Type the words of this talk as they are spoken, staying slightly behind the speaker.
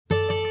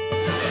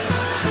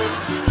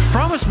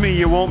Promise me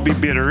you won't be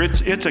bitter.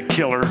 It's a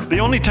killer. The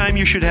only time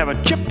you should have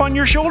a chip on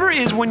your shoulder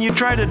is when you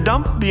try to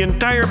dump the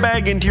entire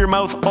bag into your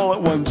mouth all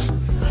at once.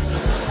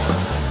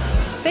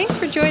 Thanks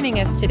for joining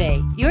us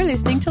today. You're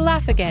listening to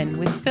Laugh Again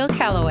with Phil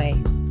Callaway.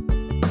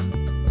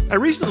 I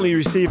recently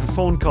received a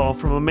phone call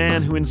from a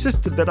man who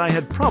insisted that I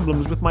had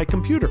problems with my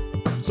computer,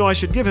 so I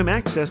should give him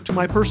access to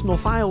my personal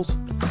files.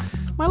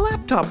 My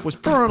laptop was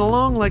purring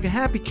along like a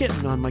happy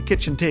kitten on my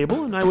kitchen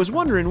table, and I was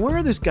wondering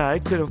where this guy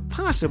could have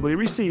possibly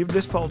received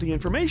this faulty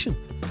information.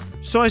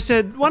 So I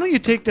said, why don't you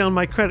take down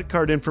my credit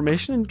card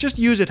information and just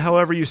use it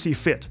however you see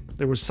fit?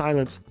 There was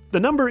silence. The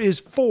number is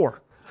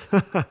 4.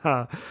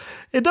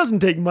 It doesn't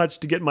take much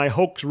to get my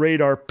hoax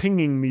radar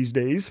pinging these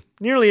days.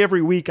 Nearly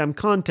every week I'm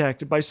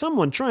contacted by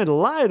someone trying to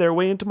lie their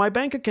way into my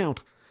bank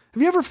account.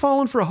 Have you ever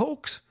fallen for a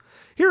hoax?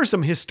 Here are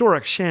some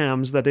historic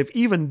shams that have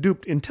even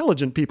duped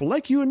intelligent people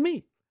like you and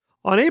me.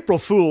 On April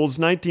Fool's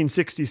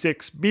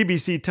 1966,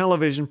 BBC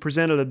Television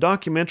presented a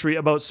documentary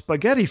about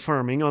spaghetti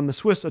farming on the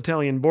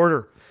Swiss-Italian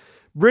border.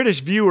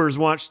 British viewers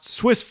watched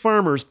Swiss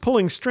farmers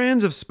pulling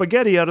strands of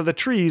spaghetti out of the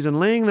trees and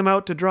laying them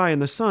out to dry in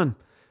the sun.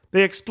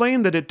 They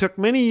explained that it took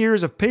many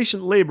years of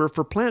patient labor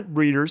for plant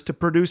breeders to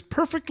produce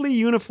perfectly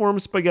uniform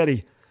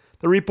spaghetti.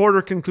 The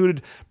reporter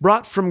concluded,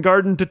 brought from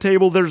garden to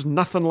table, there's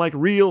nothing like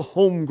real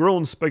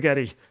homegrown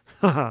spaghetti.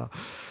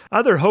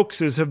 Other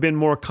hoaxes have been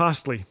more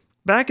costly.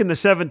 Back in the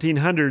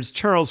 1700s,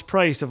 Charles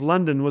Price of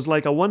London was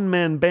like a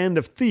one-man band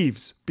of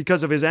thieves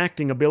because of his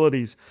acting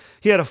abilities.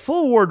 He had a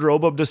full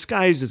wardrobe of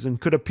disguises and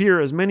could appear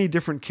as many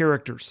different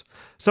characters.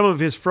 Some of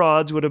his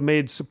frauds would have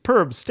made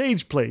superb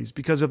stage plays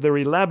because of their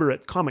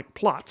elaborate comic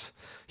plots.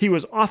 He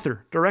was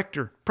author,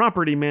 director,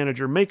 property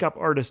manager, makeup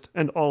artist,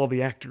 and all of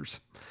the actors.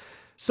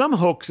 Some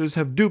hoaxes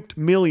have duped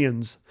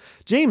millions.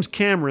 James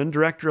Cameron,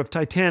 director of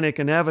Titanic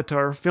and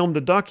Avatar, filmed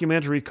a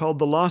documentary called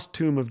The Lost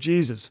Tomb of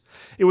Jesus.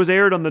 It was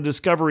aired on the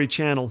Discovery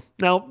Channel.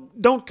 Now,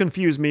 don't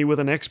confuse me with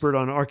an expert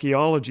on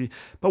archaeology,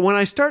 but when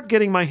I start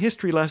getting my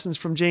history lessons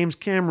from James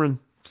Cameron,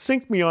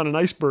 sink me on an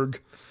iceberg.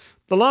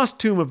 The Lost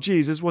Tomb of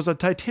Jesus was a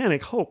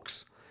Titanic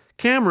hoax.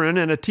 Cameron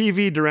and a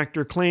TV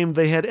director claimed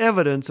they had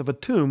evidence of a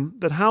tomb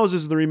that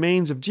houses the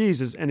remains of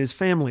Jesus and his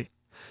family.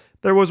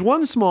 There was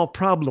one small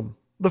problem.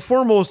 The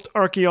foremost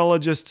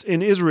archaeologists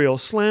in Israel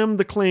slammed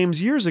the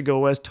claims years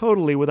ago as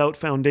totally without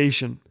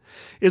foundation.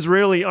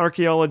 Israeli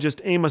archaeologist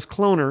Amos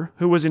Kloner,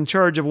 who was in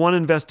charge of one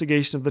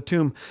investigation of the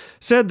tomb,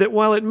 said that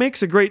while it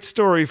makes a great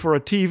story for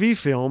a TV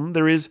film,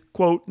 there is,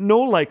 quote, no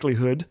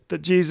likelihood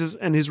that Jesus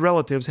and his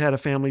relatives had a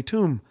family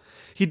tomb.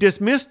 He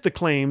dismissed the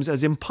claims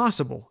as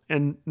impossible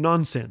and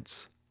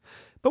nonsense.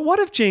 But what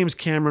if James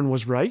Cameron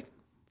was right?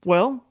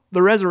 Well,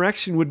 the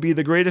resurrection would be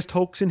the greatest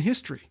hoax in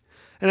history.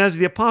 And as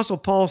the Apostle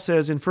Paul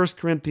says in 1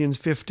 Corinthians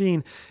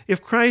 15,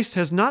 if Christ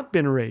has not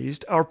been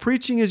raised, our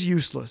preaching is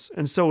useless,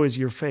 and so is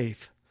your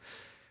faith.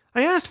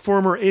 I asked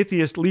former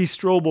atheist Lee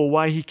Strobel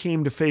why he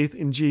came to faith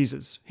in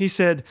Jesus. He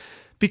said,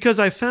 because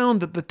I found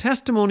that the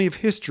testimony of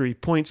history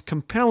points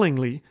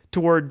compellingly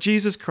toward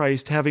Jesus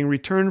Christ having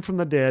returned from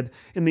the dead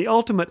in the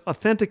ultimate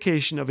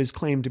authentication of his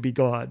claim to be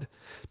God.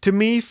 To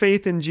me,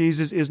 faith in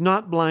Jesus is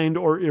not blind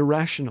or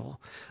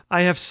irrational.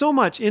 I have so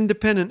much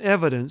independent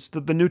evidence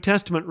that the New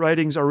Testament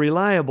writings are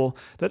reliable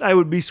that I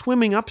would be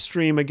swimming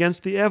upstream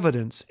against the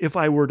evidence if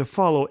I were to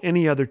follow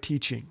any other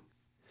teaching.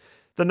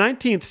 The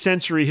 19th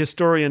century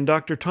historian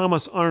Dr.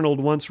 Thomas Arnold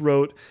once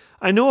wrote,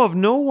 I know of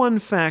no one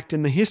fact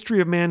in the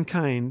history of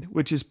mankind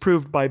which is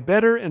proved by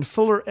better and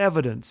fuller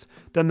evidence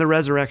than the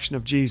resurrection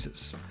of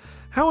Jesus.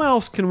 How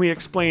else can we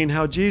explain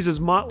how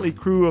Jesus' motley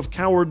crew of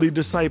cowardly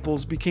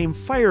disciples became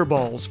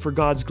fireballs for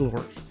God's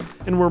glory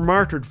and were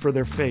martyred for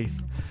their faith?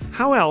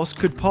 How else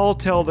could Paul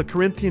tell the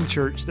Corinthian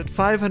church that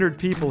 500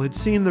 people had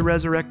seen the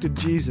resurrected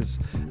Jesus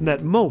and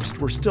that most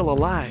were still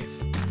alive?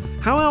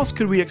 How else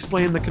could we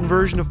explain the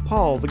conversion of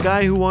Paul, the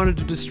guy who wanted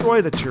to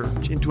destroy the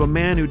church, into a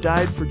man who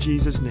died for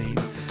Jesus' name?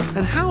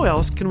 And how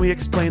else can we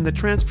explain the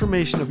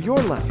transformation of your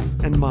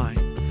life and mine?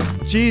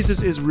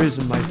 Jesus is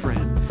risen, my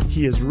friend.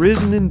 He is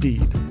risen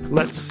indeed.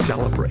 Let's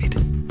celebrate.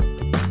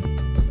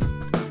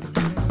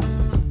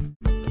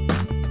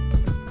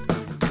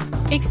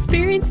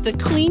 Experience the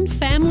clean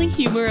family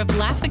humor of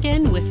Laugh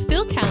Again with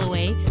Phil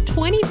Callaway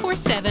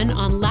 24/7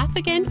 on Laugh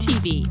Again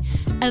TV.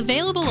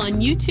 Available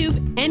on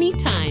YouTube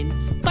anytime.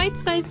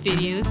 Bite-sized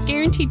videos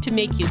guaranteed to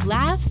make you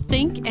laugh,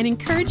 think, and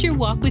encourage your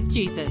walk with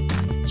Jesus.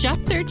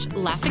 Just search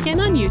Laugh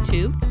Again on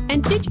YouTube.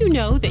 And did you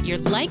know that your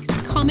likes,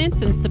 comments,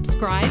 and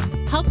subscribes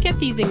help get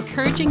these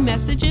encouraging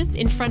messages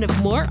in front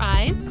of more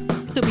eyes?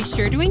 So be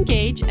sure to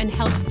engage and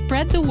help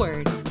spread the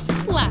word.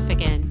 Laugh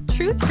Again.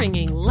 Truth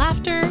bringing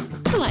laughter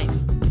to life.